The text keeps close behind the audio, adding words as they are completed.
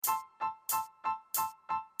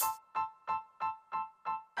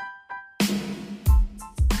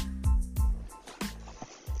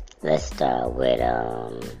Let's start with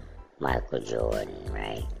Michael Jordan,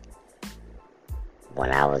 right?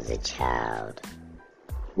 When I was a child,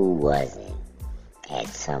 who wasn't at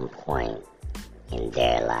some point in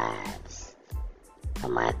their lives a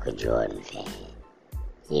Michael Jordan fan?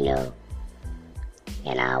 You know?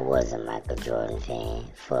 And I was a Michael Jordan fan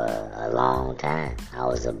for a long time. I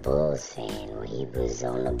was a Bulls fan when he was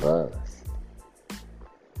on the Bulls.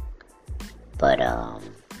 But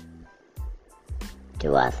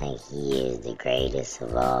do I think he is the greatest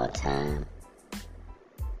of all time?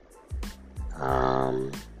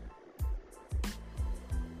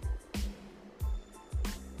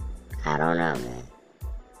 I don't know, man.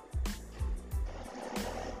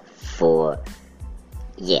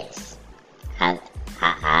 Yes, I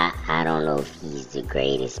don't know if he's the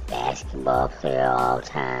greatest basketball player of all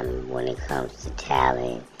time when it comes to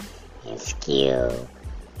talent and skill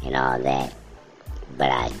and all that. But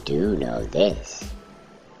I do know this.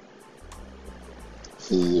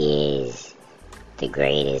 He is the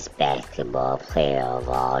greatest basketball player of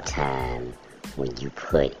all time when you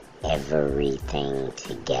put everything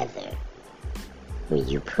together. When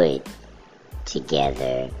you put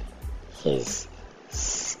together his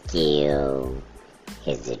skill,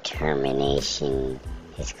 his determination,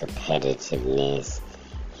 his competitiveness,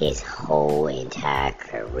 his whole entire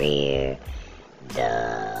career,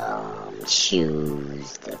 the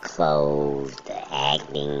shoes, the clothes, the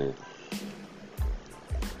acting,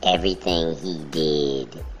 everything he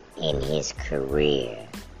did in his career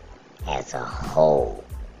as a whole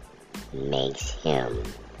makes him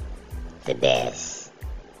the best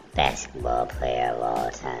basketball player of all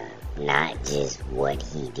time. Not just what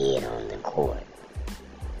he did on the court.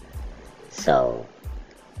 So,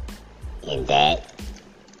 in that,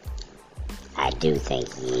 I do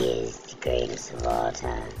think he is the greatest of all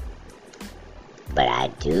time. But I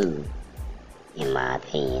do, in my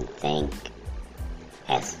opinion, think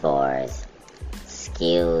as far as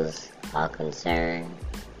skills are concerned,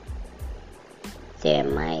 there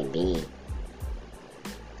might be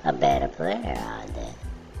a better player out there.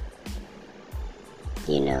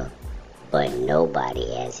 You know, but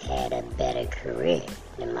nobody has had a better career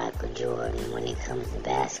than Michael Jordan when it comes to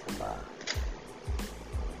basketball.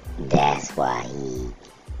 That's why he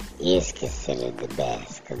is considered the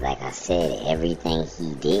best. Because like I said, everything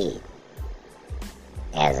he did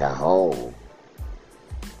as a whole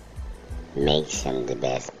makes him the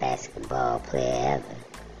best basketball player ever.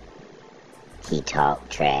 He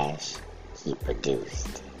talked trash. He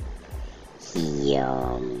produced. He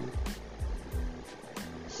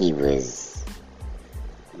was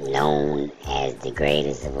known as the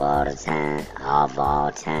greatest of all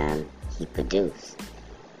time. He produced.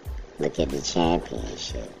 Look at the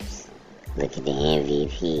championships. Look at the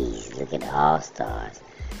MVPs. Look at the All-Stars.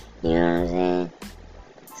 You know what I'm saying?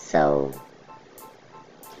 So,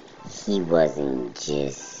 he wasn't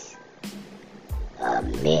just a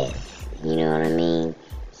myth. You know what I mean?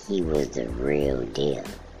 He was the real deal.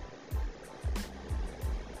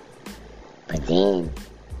 But then,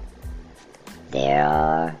 there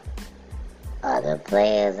are other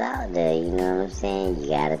players out there, you know what I'm saying? You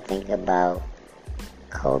gotta think about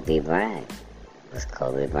Kobe Bryant. Was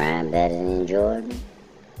Kobe Bryant better than Jordan?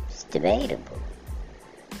 It's debatable.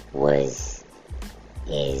 Is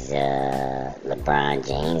LeBron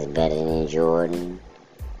James better than Jordan?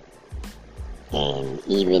 And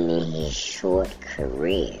even in his short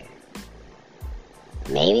career,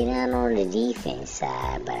 maybe not on the defense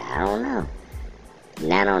side, but I don't know.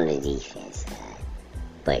 Not on the defense side.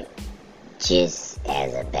 But just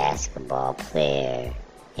as a basketball player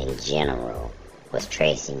in general, was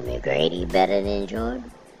Tracy McGrady better than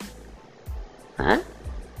Jordan? Huh?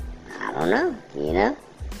 I don't know, you know?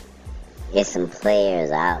 There's some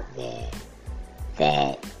players out there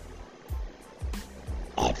that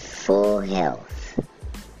at full health,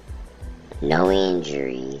 no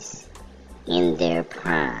injuries, in their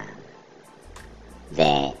prime,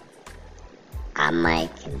 that I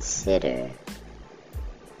might consider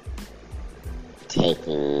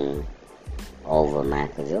taking over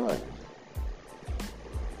Michael Jordan.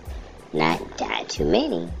 Not too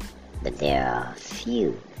many, but there are a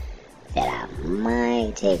few that I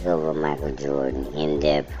might take over Michael Jordan in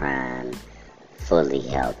their prime, fully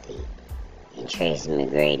healthy. And Tracy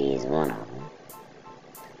McGrady is one of them.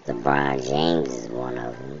 LeBron James is one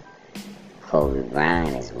of them. Kobe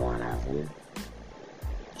Bryant is one of them.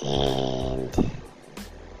 And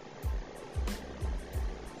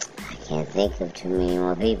I can't think of too many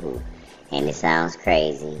more people. And it sounds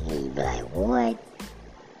crazy. And you'd be like, what?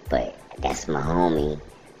 But that's my homie.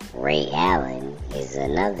 Ray Allen is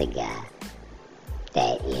another guy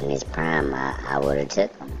that in his prime I would have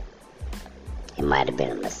took him. It might have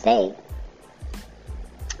been a mistake,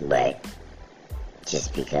 but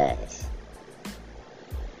just because.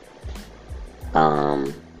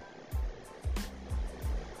 I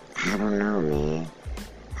don't know, man.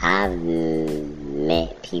 I've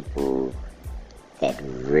met people that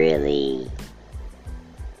really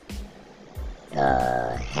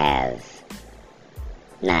have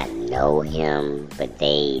not know him, but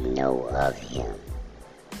they know of him.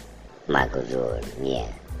 Michael Jordan,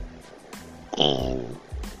 yeah. And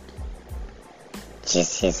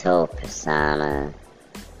just his whole persona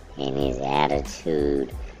and his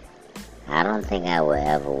attitude, I don't think I would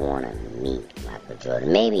ever want to meet Michael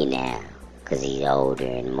Jordan. Maybe now, because he's older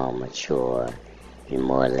and more mature and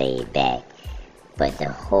more laid back. But the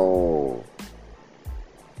whole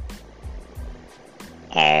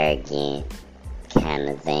arrogant kind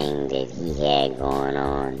of thing that he had going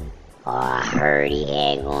on, or I heard he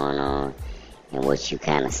had going on, and what you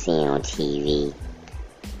kind of see on TV,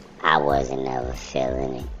 I wasn't ever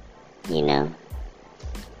feeling it, you know?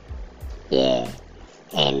 Yeah.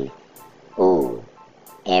 And, ooh,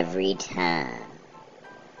 every time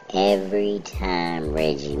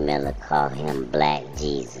Reggie Miller called him Black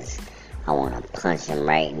Jesus, I want to punch him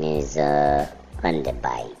right in his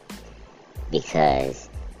underbite. Because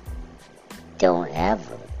don't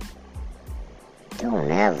ever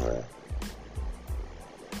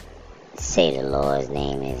say the Lord's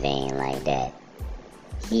name in vain like that.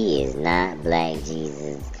 He is not Black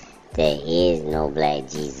Jesus. There is no Black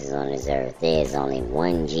Jesus on this earth. There is only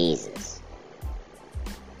one Jesus.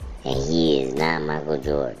 And he is not Michael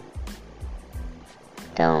Jordan.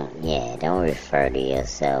 Don't refer to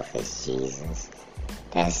yourself as Jesus.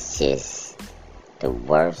 That's just the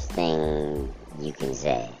worst thing you can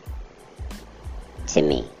say to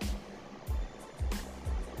me.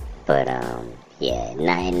 But yeah,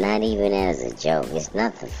 not even as a joke. It's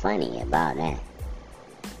nothing funny about that.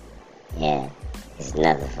 Yeah, it's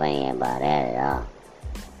nothing funny about that at all.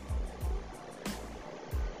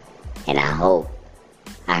 And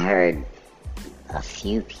I heard a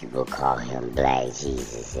few people call him Black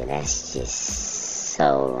Jesus, and that's just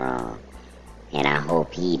so wrong. And I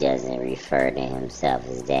hope he doesn't refer to himself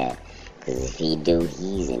as that, because if he do,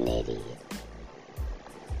 he's an idiot.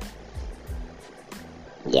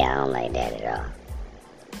 Yeah, I don't like that at all.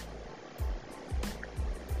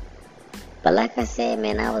 But like I said,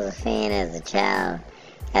 man, I was a fan as a child.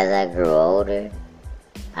 As I grew older,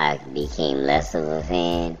 I became less of a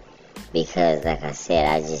fan, because like I said,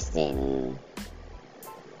 I just didn't...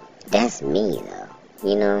 That's me, though.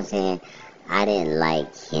 You know what I'm saying? I didn't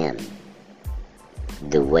like him.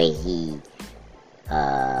 The way he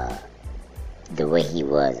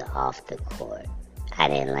was off the court. I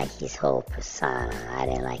didn't like his whole persona. I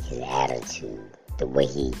didn't like his attitude. The way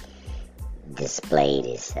he displayed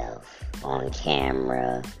himself on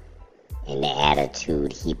camera and the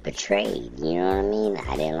attitude he portrayed. You know what I mean?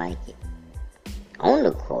 I didn't like it. On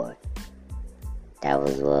the court, that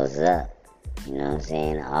was what was up. You know what I'm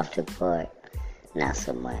saying? Off the court, not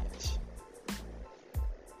so much.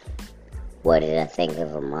 What did I think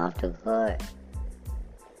of him off the court?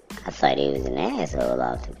 I thought he was an asshole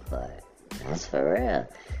off the court. That's for real.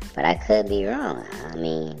 But I could be wrong. I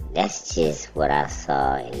mean, that's just what I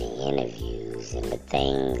saw in the interviews and the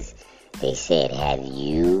things they said. Have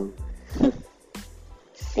you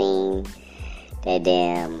seen that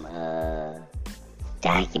damn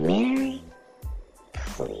documentary?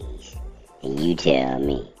 Please. And you tell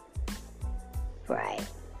me. Right.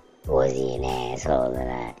 Was he an asshole or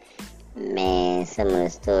not? Man, some of the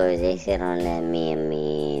stories they said on that, me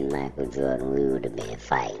and Michael Jordan, we would have been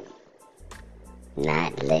fighting.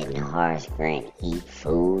 Not letting Horace Grant eat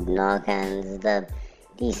food and all kinds of stuff.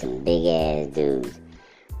 These some big ass dudes.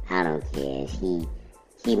 I don't care if he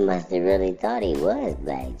must have really thought he was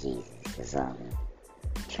Black Jesus or something.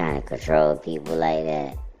 Trying to control people like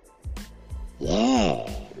that. Yeah,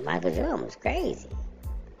 Michael Jordan was crazy.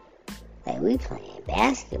 Like, we playing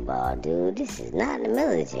basketball, dude. This is not the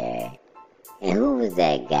military. And who was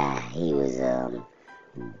that guy he was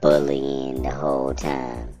bullying the whole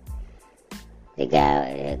time? The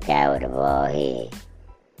guy with the bald head.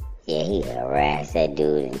 Yeah, he harassed that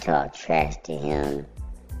dude and talked trash to him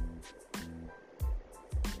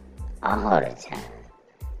all the time.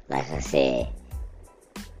 Like I said,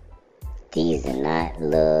 these are not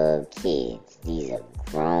little kids. These are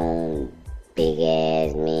grown, big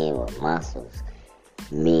ass men with muscles.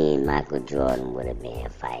 Me and Michael Jordan would have been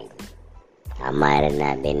fighting. I might have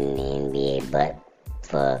not been in the NBA, but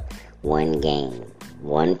for one game,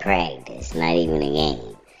 one practice, not even a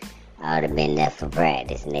game, I would have been there for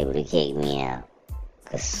practice and they would have kicked me out.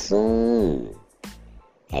 Cause soon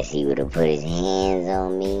as he would have put his hands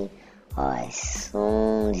on me, or as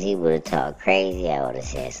soon as he would have talked crazy, I would have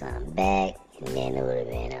said something back, and then it would have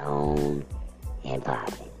been on and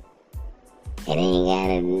popping. It ain't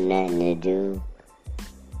got nothing to do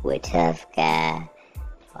with tough guy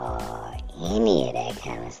or any of that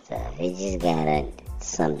kind of stuff. It just got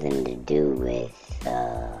something to do with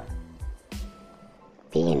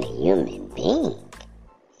being a human being.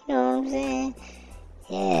 You know what I'm saying?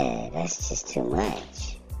 Yeah, that's just too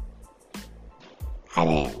much. I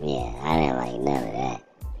didn't like none of that.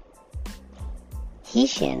 He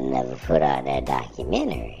shouldn't have never put out that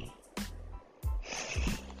documentary.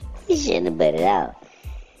 He shouldn't have put it out.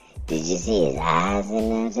 Did you see his eyes in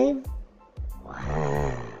there too?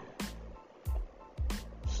 Wow.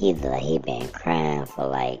 He looked like he been crying for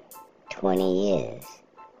like 20 years.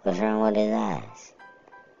 What's wrong with his eyes?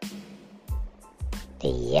 They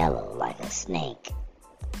yellow like a snake.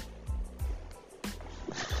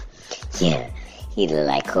 Yeah, he look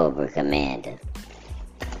like Cobra Commander.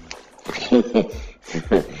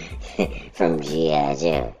 From G.I.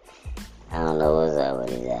 Joe. I don't know what's up with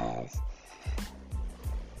his eyes.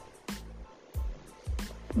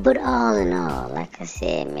 But all in all, like I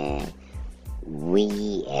said, man,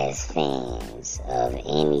 we as fans of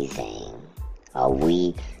anything, or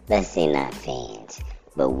we, let's say not fans,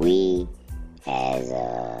 but we as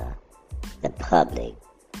the public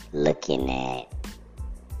looking at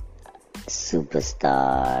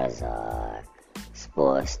superstars or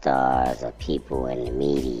sports stars or people in the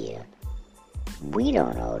media, we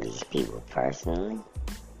don't know these people personally.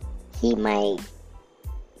 He might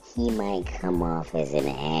come off as an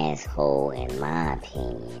asshole in my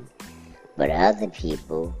opinion, but other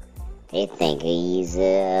people, they think he's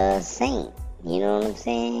a saint. You know what I'm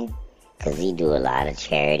saying? Because he do a lot of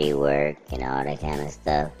charity work and all that kind of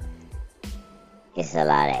stuff. It's a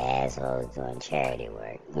lot of assholes doing charity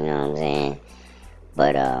work. You know what I'm saying?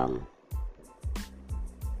 But,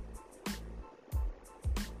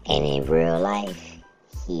 and in real life,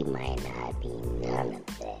 he might not be none of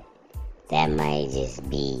that. That might just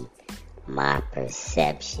be my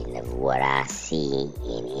perception of what I see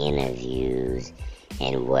in interviews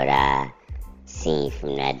and what I seen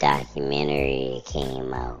from that documentary that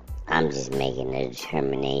came out. I'm just making a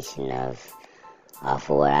determination off of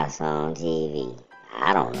what I saw on TV.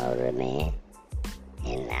 I don't know the man,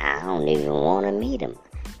 and I don't even want to meet him.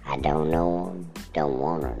 I don't know him, don't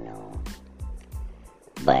want to know him.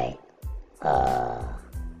 But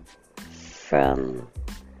from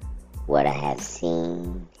what I have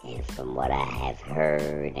seen and from what I have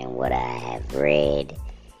heard and what I have read,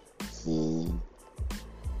 he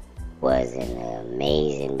was an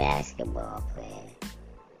amazing basketball player.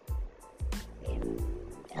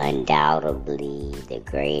 Undoubtedly the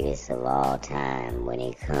greatest of all time when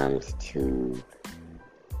it comes to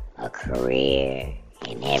a career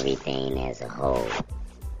and everything as a whole.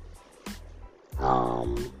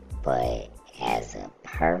 But as a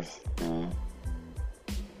person,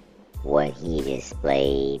 what he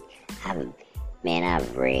displayed, I've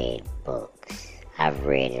read books. I've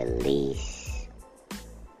read at least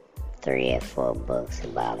 3 or 4 books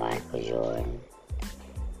about Michael Jordan.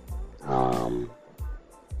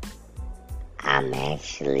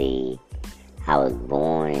 I was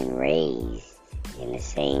born and raised in the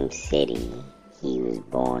same city he was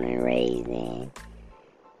born and raised in.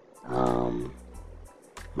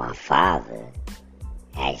 My father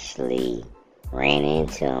actually ran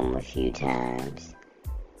into him a few times.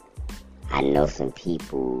 I know some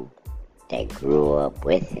people that grew up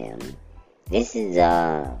with him. This is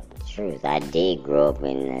the truth. I did grow up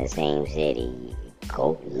in the same city.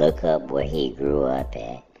 Go look up where he grew up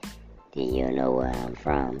at. Then you'll know where I'm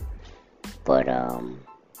from. But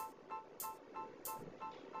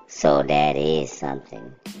so that is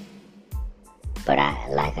something. But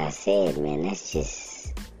like I said, man, that's just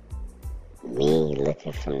me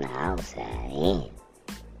looking from the outside in.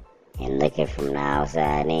 And looking from the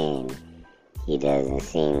outside in, he doesn't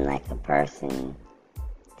seem like a person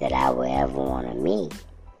that I would ever want to meet.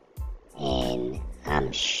 And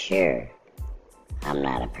I'm sure I'm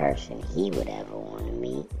not a person he would ever want to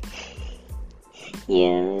meet. You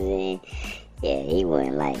know what I'm saying? Yeah, he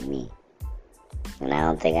wouldn't like me. And I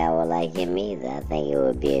don't think I would like him either. I think it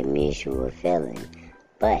would be a mutual feeling.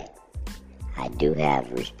 But I do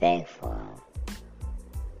have respect for him.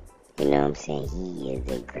 You know what I'm saying? He is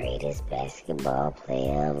the greatest basketball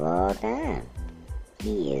player of all time.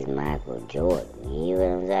 He is Michael Jordan. You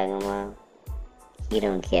know what I'm talking about? He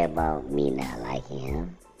don't care about me not liking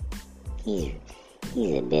him. He's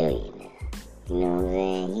a billionaire. You know what I'm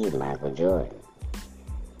saying? He's Michael Jordan.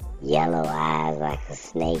 Yellow eyes like a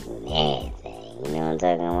snake and everything. You know what I'm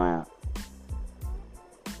talking about?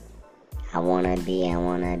 I wanna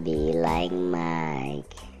be like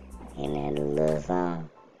Mike. And that little song,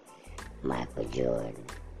 Michael Jordan.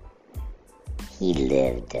 He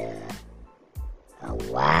lived a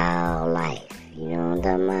wild life. You know what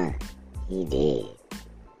I'm talking about? He did.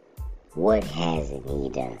 What hasn't he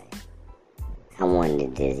done? I wonder,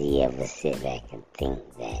 does he ever sit back and think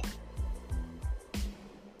that,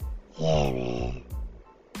 yeah, man,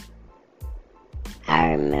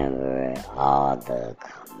 I remember all the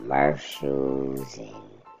commercials and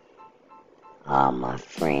all my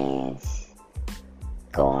friends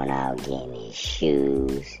going out getting his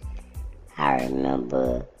shoes. I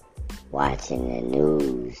remember watching the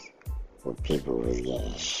news where people was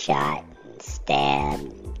getting shot and stabbed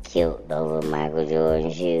and killed over Michael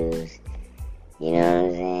Jordan shoes. You know what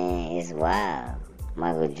I'm saying? It's wild.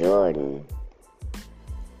 Michael Jordan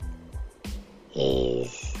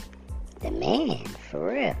is the man,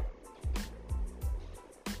 for real.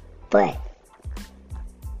 But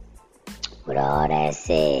with all that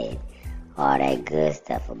said, all that good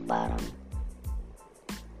stuff about him,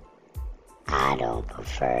 I don't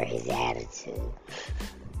prefer his attitude.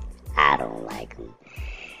 I don't like him.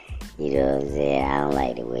 You know what I'm saying? I don't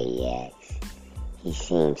like the way he acts. He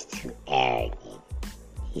seems too arrogant.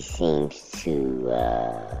 He seems too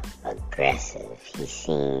aggressive. He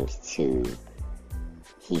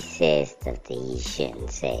says stuff that he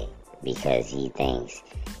shouldn't say because he thinks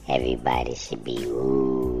everybody should be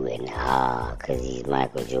ooh and ah because he's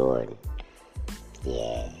Michael Jordan.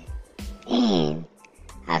 Yeah. And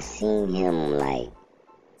I've seen him, like,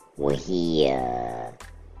 when he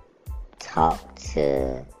talk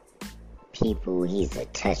to people, he's a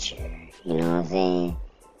toucher. You know what I'm saying?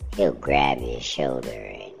 He'll grab your shoulder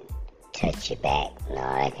and touch your back and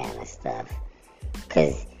all that kind of stuff.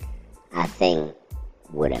 Because I think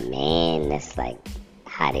with a man, that's like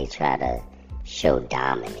how they try to show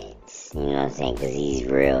dominance. You know what I'm saying? Because he's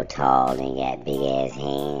real tall and got big ass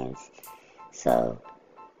hands. So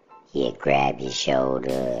he'll grab your shoulder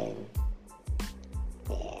and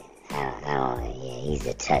he's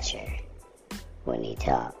a toucher when he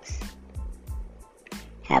talks.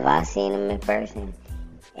 Have I seen him in person?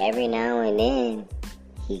 Every now and then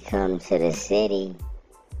he comes to the city.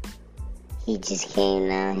 He just came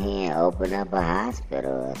down here and opened up a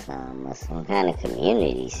hospital or something, or some kind of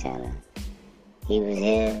community center. He was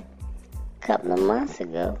here a couple of months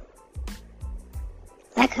ago.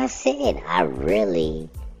 Like I said, I really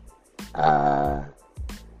live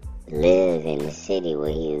in the city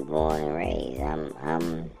where he was born and raised.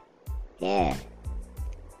 Yeah.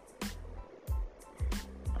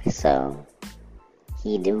 So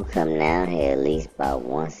he do come down here at least about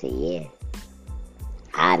once a year.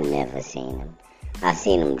 I've never seen him. I've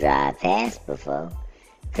seen him drive past before,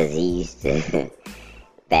 cause he used to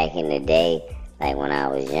back in the day, like when I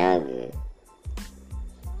was younger,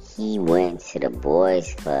 he went to the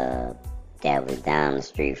boys club that was down the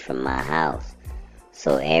street from my house.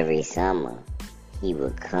 So every summer, he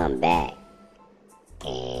would come back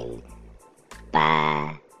and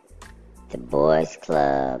buy the boys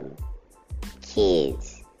club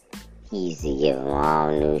kids. He used to give them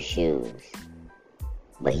all new shoes.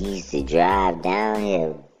 But he used to drive down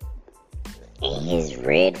here in his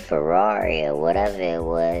red Ferrari or whatever it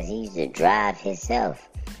was. He used to drive himself.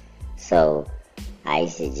 So I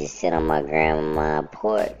used to just sit on my grandma's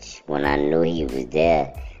porch. When I knew he was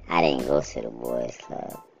there, I didn't go to the boys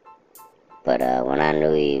club. But when I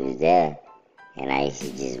knew he was there, and I used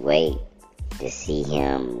to just wait to see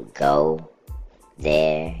him go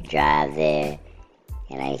there, drive there,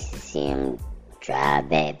 and I used to see him drive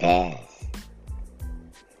back past.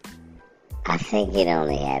 I think it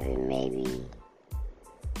only happened maybe,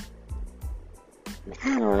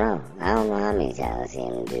 I don't know how many times I've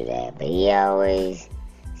seen him do that, but he always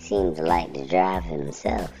seemed to like to drive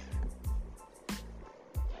himself.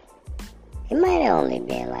 It might have only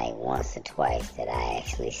been like once or twice that I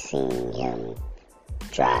actually seen him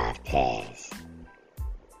drive past.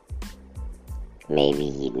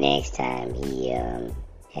 Maybe next time he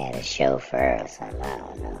had a chauffeur or something, I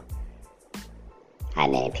don't know. I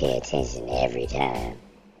didn't pay attention every time.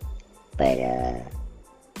 But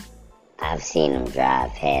I've seen him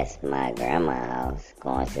drive past my grandma's house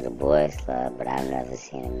going to the boys club, but I've never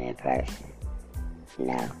seen him in person.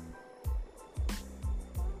 No.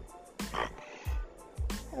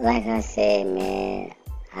 Like I said, man,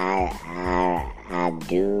 I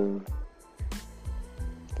do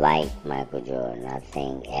like Michael Jordan. I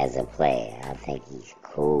think as a player, I think he's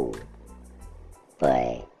cool.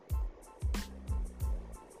 But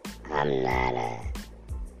I'm not a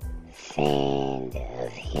fan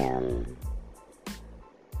of him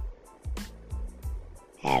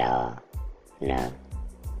No.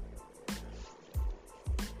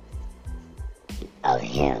 Of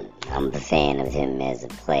him. I'm a fan of him as a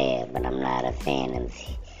player, but I'm not a fan of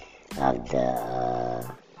the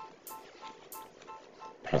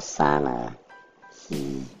persona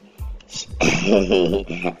he.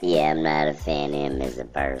 Yeah, I'm not a fan of him as a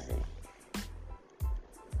person.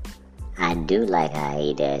 I do like how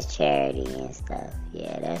he does charity and stuff.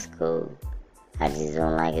 Yeah, that's cool. I just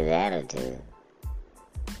don't like his attitude.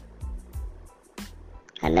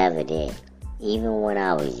 I never did. Even when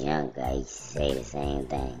I was younger, I used to say the same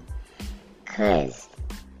thing. 'Cause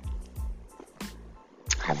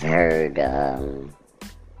I've heard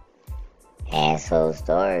asshole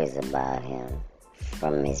stories about him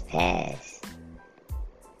from his past.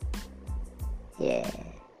 Yeah,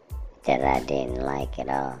 that I didn't like at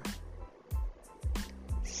all.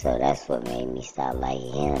 So that's what made me stop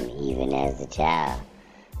liking him, even as a child.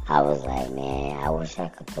 I was like, man, I wish I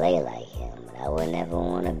could play like him, but I would never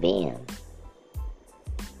want to be him.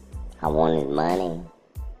 I want his money,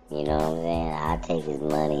 you know what I'm saying? I'll take his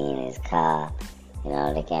money and his car and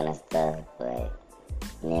all that kind of stuff, but,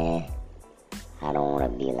 nah, I don't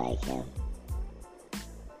want to be like him.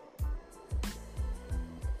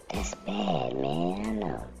 That's bad, man, I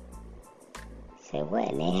know. Say, what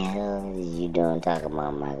in the hell is you doing talking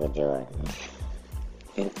about Michael Jordan?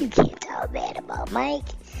 You can't talk bad about Mike.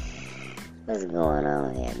 What's going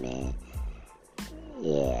on here, man?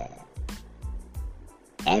 Yeah.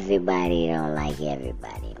 Everybody don't like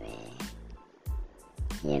everybody, man.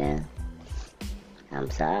 You know?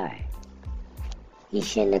 I'm sorry. You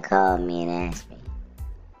shouldn't have called me and asked me.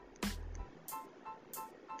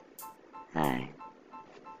 Alright.